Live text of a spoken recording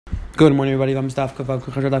Good morning, everybody. I'm Daf Kufay.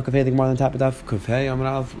 Daf Kufay. The more than top of Daf Kufay. I'm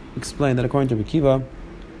going to explain that according to Rekiva,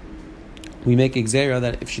 we make a gzera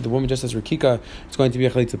that if the woman just has Rekika, it's going to be a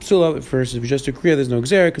chalitza psula. If first if just a kriya, there's no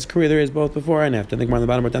gzera because kriya there is both before and after. I think more on the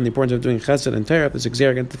bottom wrote down the importance of doing chesed and Torah. If there's a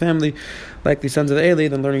gzera against the family, like the sons of the Eli,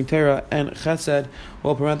 then learning Torah and chesed.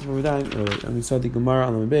 Well, parenthesis earlier, and we saw the Gemara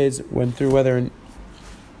on the Beis went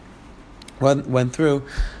through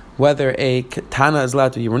whether a Tana is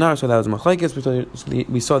allowed to eat or not. So that was machlekes.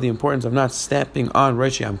 We saw the importance of not stepping on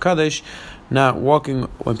Rosh Yom Kaddish, not walking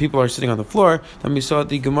when people are sitting on the floor. Then we saw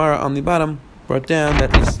the Gemara on the bottom brought down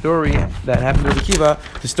that the story that happened to Rekiva,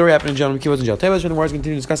 the story happened in John Rekiva was in jail. Tevas, when the words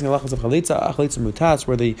continue discussing halachas of chalitza mutas,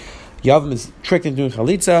 where the Yavam is tricked into doing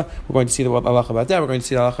chalitza. We're going to see the halacha about that. We're going to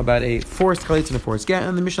see the halacha about a forced chalitza and a forced get.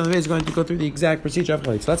 And the Mishnah on the Beis is going to go through the exact procedure of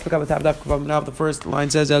chalitza. Let's pick up the top of now. The first line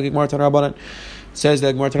says, says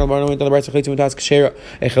that Gemara went to the right chalitza mutas kshera.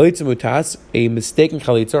 A chalitza mutas, a mistaken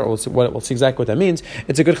chalitza, or we'll see exactly what that means.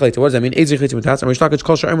 It's a good chalitza. What does that mean? Ezri chalitza mutas. So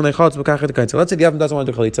let's say the Yavam doesn't want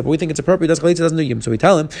to do chalitza, but we think it's appropriate. Does chalitza doesn't do yim. So we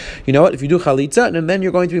tell him, you know what? If you do chalitza, and then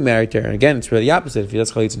you're going to be married to her. And again, it's really the opposite. If he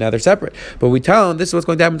does chalitza, now they're separate. But we tell him this is what's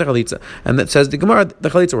going to happen to chalitza. And that says the Gemara, the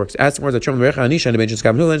chalitza works. Ask the words that Shom Recha Anisha and Benches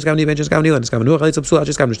Kamnu and Skamni Benches Kamni and Skamnu chalitza psula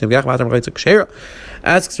just Kamnu Shnev Yachmatam chalitza kshera.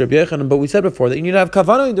 Asks Rabbi Yochanan, but we said before that you need to have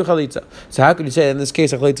kavana to do chalitza. So how could you say in this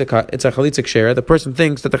case it's a chalitza kshera? The person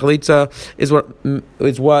thinks that the chalitza is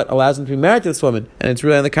what allows him to be married to this woman, and it's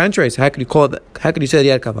really on the contrary. So how could you call it? How could you say that he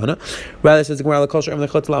had kavana? Rather, says the Gemara,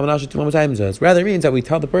 rather it means that we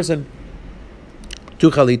tell the person, do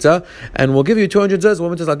chalitza, and we'll give you 200 zuz. The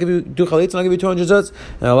woman says, I'll give you do chalitza, and I'll give you 200 zuz.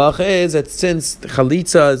 And the halacha is that since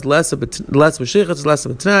chalitza is less of a shlichus, it's less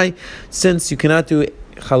of a t'nai, since you cannot do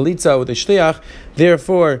chalitza with a shliach,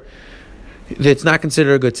 therefore it's not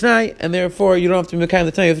considered a good t'nai, and therefore you don't have to be kind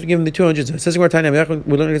of the t'nai. You have to give him the 200 zuz. Says we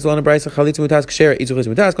learn this on Brisa chalitza mutas kshera izu chalitza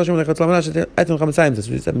mutas kol shemon lechatz lamanash etim chametzayim. This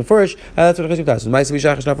we said before. That's what chalitza mutas. Ma'aseh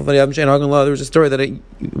b'shach shnafel v'yavam shein hagen law. There was a story that a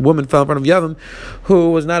woman fell in front of Yavam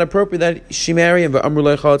who was not appropriate that she marry him. And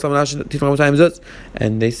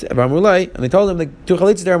they said, and they told him, like, do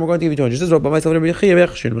chalitza there, and we're going to give you 200. This is what myself Rabbi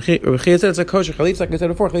Yechia said, it's a kosher chalitza, like I said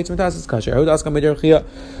before. Chalitza mutas is kosher. I would ask him Rabbi Yechia.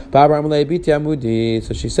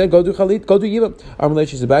 So she said, go do chalitza, go do yivam.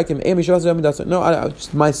 She said back to him, no,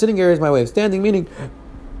 my sitting area is my way of standing, meaning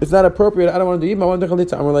it's not appropriate. I don't want to do yivam. I want to do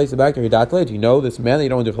chalitza. Amalei said back to her, do you know this man that you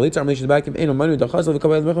don't want to do chalitza? Amalei said back to him,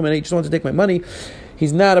 he just wants to take my money.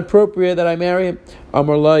 He's not appropriate that I marry him.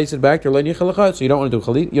 Amalei said back to her, so you don't want to do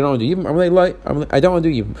chalitza, you don't want to do yivam. I don't want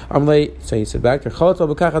to do yivam. Amalei, so he said back to her,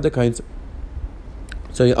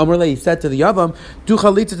 so Amrlei said to the Yavam, do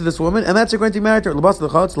chalitza to this woman, and that's going to be married to her.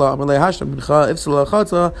 So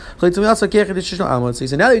he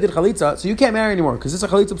said, now that you did chalitza, so you can't marry anymore, because this is a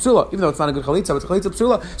chalitza psula. Even though it's not a good chalitza, but it's a chalitza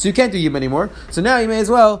psula, so you can't do yim anymore. So now you may as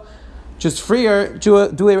well just free her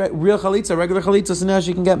to do a real chalitza, regular chalitza, so now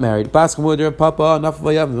she can get married. Papa, enough of a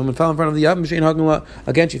Yavam. The woman fell in front of the Yavam.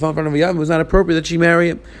 Again, she fell in front of a Yavam. It was not appropriate that she marry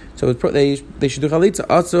him. So they should do chalitza.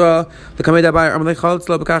 Also, the Kamei Dabai, Amalei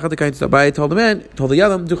chalitza, b'kacha the kain. Dabai told the man, told the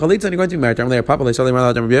Yavam, do chalitza, and you're going to be married. Amalei Papa, they saw they were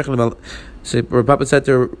allowed to Rabbi Yochanan. So Papa said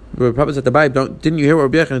to Dabai, didn't you hear what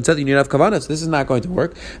Rabbi Yochanan said that you need to have kavanah? So this is not going to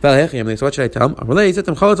work. So what should I tell him? Amalei said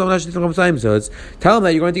to him, tell him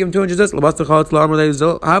that you're going to give him 200 zuz. Labasta chalitza, Amalei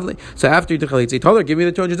zul havli. So after you do chalitza, he told her, give me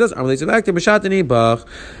the 200 zuz. Amalei said back to Mishatani bach.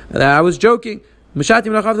 I was joking. I was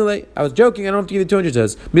joking. I don't have to give you 200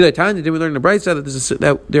 zuz. Milay time, did we learn in the Brisa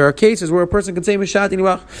that there are cases where a person can say Mishatani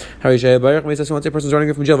bach. Once a person's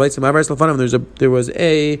running from jail, there was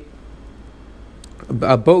a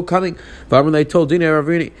boat coming. They told Dina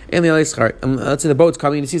Ravini and the Alaischar, let's say the boat's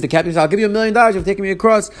coming and he sees the captain says, I'll give you $1 million if taking me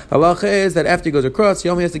across. The halacha is that after he goes across, he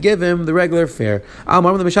only has to give him the regular fare.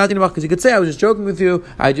 Because he could say, I was just joking with you,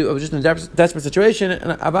 I was just in a desperate situation,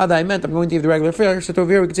 and Avada I meant I'm going to give the regular fare. So over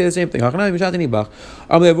here we could say the same thing.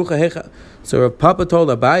 So Papa told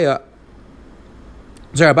Abaya,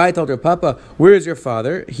 Abaya told her, Papa, where is your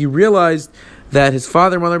father? He realized that his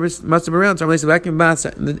father and mother must have been around. So I'm back in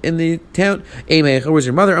Matzah in the town. Where's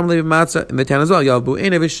your mother? I'm leaving Matzah in the town as well.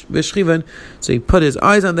 So he put his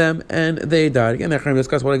eyes on them and they died. Again, they're going to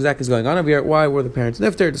discuss what exactly is going on over here. Why were the parents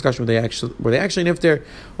nifter? Discussion were they actually nifter,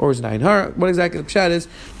 or was it Ein Har? What exactly the pshat is?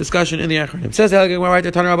 Discussion in the Achronim. Says right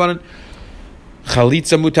there, Tanur Rabbanan.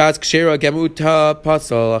 Chalitza mutas kshera gemuta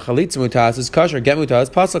pasal. Chalitza mutas is kosher. Gemuta is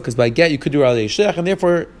pasal because by get you could do alei shliach, and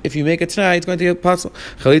therefore if you make it tonight, it's going to get pasal.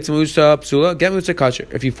 Chalitza muta psula gemuta kosher.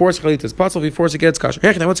 If you force chalitza, it's pasal. If you force it, it's kosher.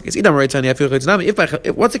 Now what's the case? Idam right I feel chalitza.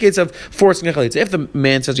 If what's the case of forcing a chalitza? If the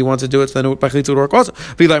man says he wants to do it, so then by chalitza would work also.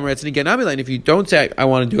 If you don't say I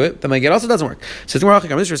want to do it, then my get also doesn't work. So it's more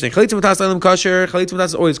interesting. Chalitza mutas leilam kosher. Chalitza mutas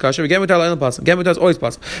is always kosher. Gemuta leilam pasal. Gemuta is always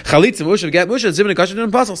pasal. Chalitza musha get musha zibna kosher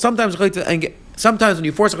and pasal. Sometimes chalitza and get. Sometimes when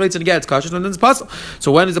you force a chalitza to get it's kosher, then it's possible.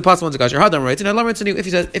 So when is it possible? When it's kosher? Hadam writes, and Hadam writes,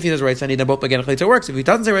 if he says right, then both again chalitza works. If he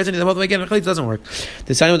doesn't say right, then both again chalitza doesn't work.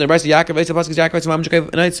 The sign with the Brisa Yaakov, the pasuk Yaakov,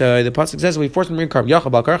 the pasuk says we force him to bring carb. Yachal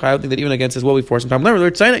bal karcha. I don't think that even against says well we force him. Tam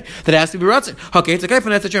learn sign that has to be ratzin. Okay, it's a kayf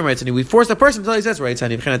and that's a germ right. We force the person until he says right.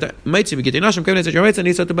 Might be getting nashim kayf and that's a germ right.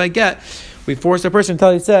 So to buy get, we force the person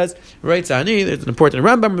until he says right. There's an important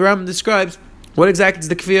Rambam. The Rambam describes. What exactly does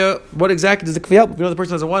the kfiyah help? If you know the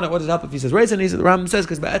person doesn't want it, what does it help if he says right? And the Rambam says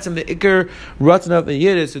because ba'atzim the ikar ratzon of the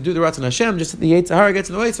yid is to do the ratzon Hashem. Just the Yetzer Hara gets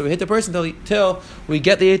in the way, so we hit the person till we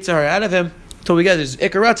get the Yetzer Hara out of him. Till we get his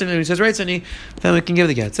ikar ratzon, and he says right, and then we can give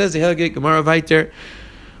the get. It says the Helgit Gemara Vayter.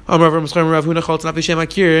 Amar Rav Mischar Rav Huna Cholz Napishem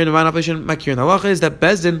Makir and Van Napishem Makir. The halacha is that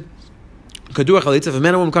Bezdin could do a chalitza. If a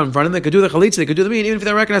man or woman come in front of them, they could do the chalitza, they could do the mean, even if they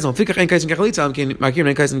don't recognize them. So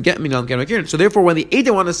therefore, when the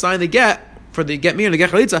Eidim want to sign the get for the get me and the get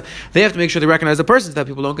chalitza, they have to make sure they recognize the person so that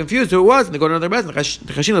people don't confuse who it was, and they go to another bezin. The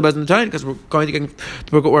chashin bezin time because we're going to get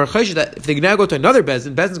or chayish that if they now go to another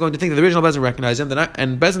bezin, bezin's going to think that the original bezin recognized them,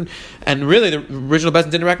 and bezin, and really the original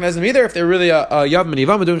bezin didn't recognize them either if they're really a yavam and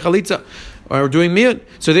yivam doing chalitza or doing miyun.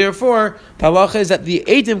 So therefore, the halacha is that the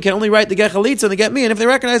eidim can only write the get chalitza and the get miyun if they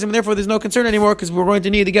recognize them, and therefore there's no concern anymore because we're going to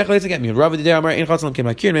need the get chalitza and get miyun. Rav did Amar in chatzon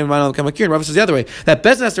kemakir, maybe manal kemakir. Rav says the other way that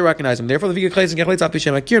bezin has to recognize them. Therefore, the get chalitza and get chalitza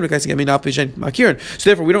apishem makir, because get miyun apishem makir. So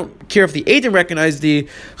therefore, we don't care if the eidim recognize the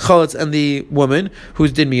chalitz and the woman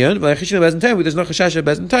who's din miyun. But there's no chashash of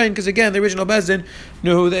bezin tain because again the original bezin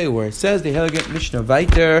knew who they were. It says the Helgit Mishnah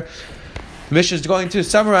Vayter. The Mishnah is going to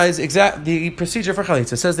summarize the procedure for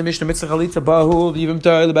chalitza. It says the Mishnah mitzvah chalitza bahu yivim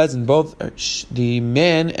ta'il bezin. Both the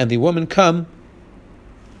man and the woman come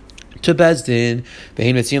to Bezdin.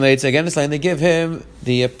 Again, it's like they give him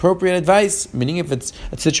the appropriate advice, meaning if it's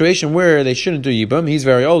a situation where they shouldn't do Yibam, he's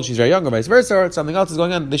very old, she's very young, or vice versa, or something else is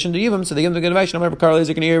going on, they shouldn't do Yibam, so they give him the good advice. They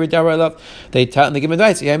give him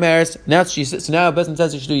advice. Now Bezdin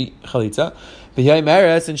says he should do Chalitza.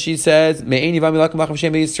 And she says,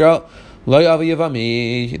 Lo Yavi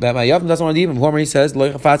Yavami, that my Yavam doesn't want to leave him. Homer he says,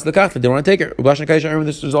 Lo Yafatz the Kach, they don't want to take her. Lashon Kodesh, I remember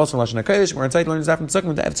this was also Lashon Kodesh. We're inside learning this after the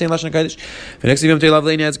second, the same Lashon Kodesh. The next Yavim Teilav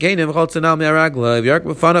Leini has gained him, Chaltzanal Me'aragla, Yark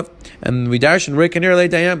B'Fanav, and we dash and Rick and near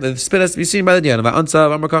late Dayam, the spit has to be seen by the Diana.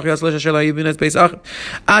 Va'ansav, Amar Kach Yas Lesha Shela Yivin as Beis Ach,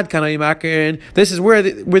 Ad Kana Yimakin. This is where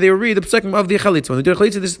they read the Psukim of the Chalitza. When they do the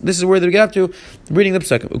Chalitza, this is where they get up to reading the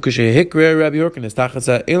Psukim. Ukashe Hikre Rabbi Horkanes,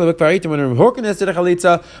 Tachasa, Elavik Paritim, when Rabbi Horkanes did a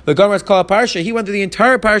Chalitza, the Gomer's called Parsha, he went through the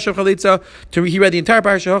entire Parsha of Chalitza, he read the entire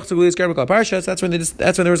parsha. So that's when there was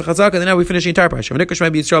a chazaka, and now we finish the entire parsha.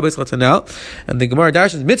 And the Gemara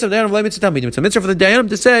dashes mitzvah dayanim mitzvah tamid. It's a mitzvah for the dayanim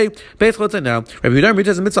to say beis chalitza now. Rabbi Yehuda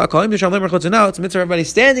reads a mitzvah kalim yisham lemer chalitza now. It's a mitzvah for everybody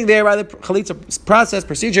standing there by the chalitza process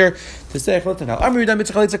procedure to say chalitza now. Amar Yehuda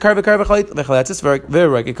mitzvah chalitza karva chalitza v'chalatzis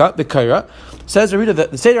v'regika v'kaira. Says Rabbi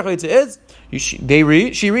Yehuda the seder chalitza is. She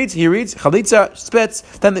reads, he reads, chalitza, spits,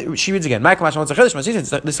 then she reads again. This is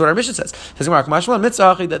what our mission says.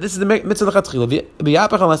 That this is the mitzvah of the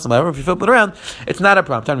chatchila. If you flip it around, it's not a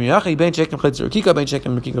problem.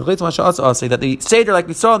 Say that the seder, like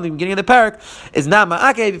we saw in the beginning of the parak, is not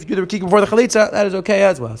ma'akev. If you do the rikika before the chalitza, that is okay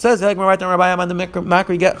as well. It says you have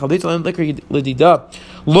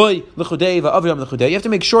to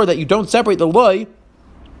make sure that you don't separate the loy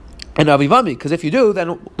and avivami, because if you do,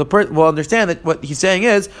 then the person will understand that what he's saying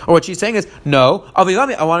is, or what she's saying is, no,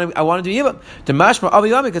 avivami, I want to do yivam. To mashma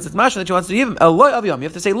avivami, because it's mashma that she wants to do yivam. Eloi avivami, you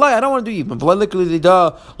have to say loy, I don't want to do yivam.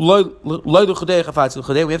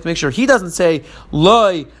 We have to make sure he doesn't say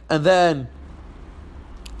loy and then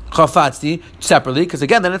chafatzti separately, because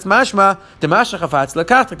again, then it's mashma demashma chafatz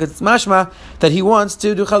lekachta, because it's mashma that he wants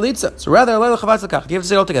to do chalitza. So rather, chafatz lekachta. You have to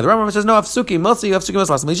say it all together. Rambam says no afsuki milsi, you have suki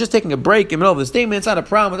milsi. He's just taking a break in the middle of the statement. It's not a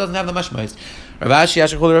problem. It doesn't have the mashma. Ravashi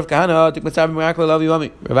Ashachul Rav Kahana took mitzvah miracle love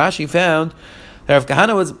yivami. Ravashi found that Rav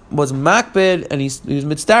Kahana was makbid and he was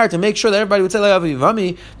mitzvah to make sure that everybody would say love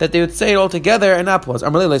yivami, that they would say it all together and not pause.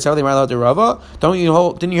 Didn't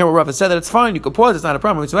you hear what Rava said? That it's fine, you could pause, it's not a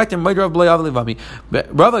problem. But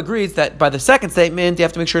Rava agrees that by the second statement you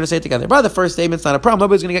have to make sure to say it together. By the first statement it's not a problem,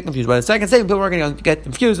 nobody's going to get confused. By the second statement people are going to get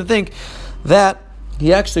confused and think that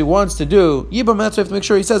he actually wants to do yibam, and that's why you have to make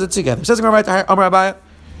sure he says it together. It says Amar Abaya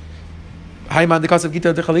Haiman the cause of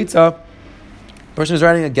Gita de Chalitza. Person is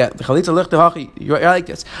writing a get. The chalitza lichta hachi. You're like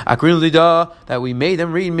this. Akrinu lida that we made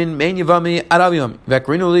them read min main yavami ad aviyami.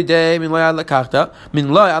 Vakrinu lida min loy ad lakachta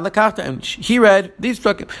min loy ad lakachta. And he read these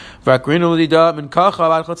psukim. Vakrinu lida min kacha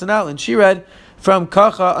ad chalitza, and she read from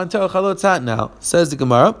kacha until chalitza. Now says the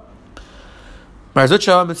Gemara.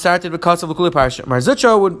 Marzucha started because of the Kuli Parsha.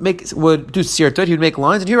 Marzucha would do sirtut. He would make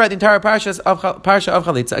lines, and he would write the entire parsha of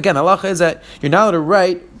chalitza. Again, halacha is that you're not allowed to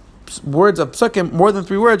write words of psukim more than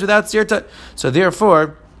 3 words without sirtut. So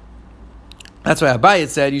therefore, that's why Abaye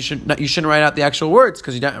said you shouldn't write out the actual words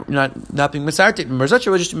because you're not being misartate.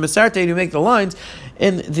 Marzucha would just misartate. You make the lines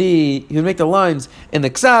in the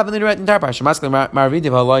ksav, and then you write the entire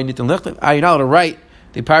parsha. Are you not allowed to write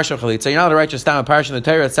the parsha of chalitza? You're not allowed to write just down a parsha in the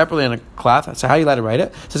Torah separately on a cloth. So how are you allowed to write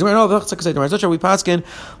it? So no, Marzutra we paskin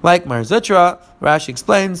like Marzutra. Rashi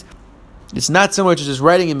explains it's not similar to just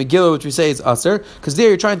writing in Megillah, which we say is aser, because there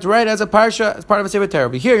you're trying to write as a parsha, as part of a sefer Torah.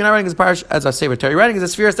 But here you're not writing as a parsha, as a sefer Torah. You're writing as a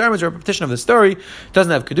sphere Torah, which is a repetition of the story. It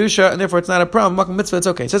doesn't have kedusha, and therefore it's not a problem. Makom mitzvah, it's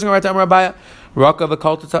okay. It says right to Amar Abaya, Raka the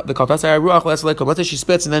kaltasai ruach lesaleko. Let's say she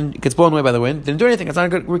spits and then gets blown away by the wind. Didn't do anything. It's not a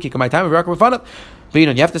good riki. My time of Raka b'fanat. But you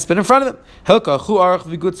have to spit in front of him. Hilka chu arach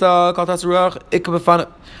v'gutza kaltas ruach ikka b'fanat.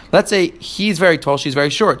 Let's say he's very tall, she's very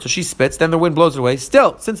short, so she spits, then the wind blows it away.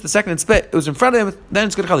 Still, since the second spit, it was in front of him, then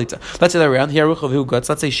it's good chalitza. Let's say that around here, let's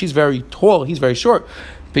say she's very tall, he's very short.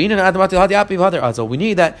 We need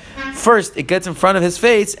that first it gets in front of his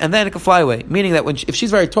face and then it can fly away. Meaning that if she's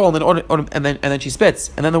very tall and then she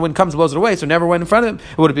spits and then the wind comes and blows it away, so it never went in front of him,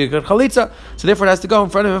 it would be a good chalitza. So therefore it has to go in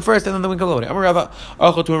front of him first and then the wind can blow it away.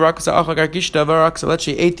 So let's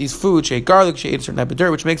say she ate these food, she ate garlic, she ate a certain type of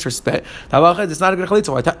dirt which makes her spit. It's not a good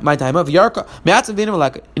chalitza. My time of yarka.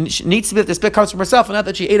 And she needs to be that the spit comes from herself and not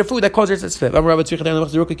that she ate a food that caused her to spit. Rabbi said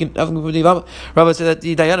that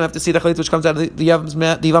the dayanim have to see the chalitza which comes out of the yavam's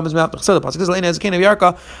mouth. The pasuk is Lena as a king of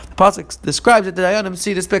Yarka. The pasuk describes that the dayanim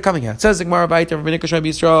see the spit coming out. It says the Gemara Baita Rabbinika Shem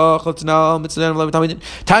Yisrael Chutznal Mitzvah Levitamid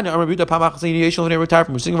Tanya Amar Buda Pamach Zini Yeshul V'nei Retire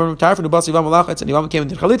from singing from Retire from Ubasi Yivam Malachetz and Yivam came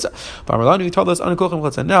into Chalitza. Parmalanu he told us Anukuchim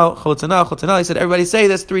Chutznal Chutznal. He said everybody say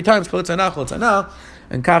this 3 times Chutznal.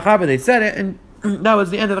 And Kachaba they said it and that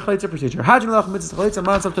was the end of the chalitza procedure. Hajim Lach Mitzvah Chalitza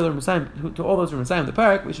Mansaf to the Messiah to all those who are Messiah the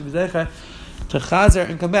parak. We should be zeicha to chazer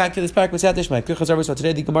and come back to this parak with Siyat Ishmael. So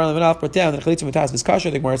today the Gemara Levanaf brought down that chalitza mitas is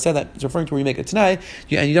kasher. The Gemara said that it's referring to where you make it tonight,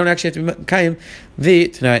 and you don't actually have to kaim the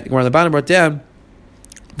tonight. The Gemara Levanaf brought down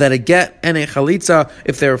that a get and a chalitza,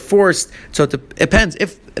 if they're forced, so it depends.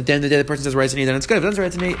 If at the end of the day the person says right to me, then it's good. If it doesn't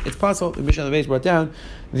right to me, it's possible. The Mishnah on the base brought down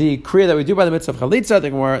the kriya that we do by the mitzvah of chalitza.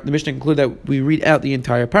 The Mishnah concluded that we read out the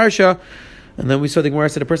entire parsha. And then we saw the Gemara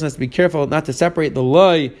said a person has to be careful not to separate the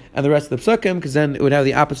loy and the rest of the psukim, because then it would have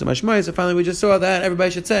the opposite mashmai. So finally we just saw that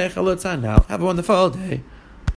everybody should say chalutza now. Have a wonderful day.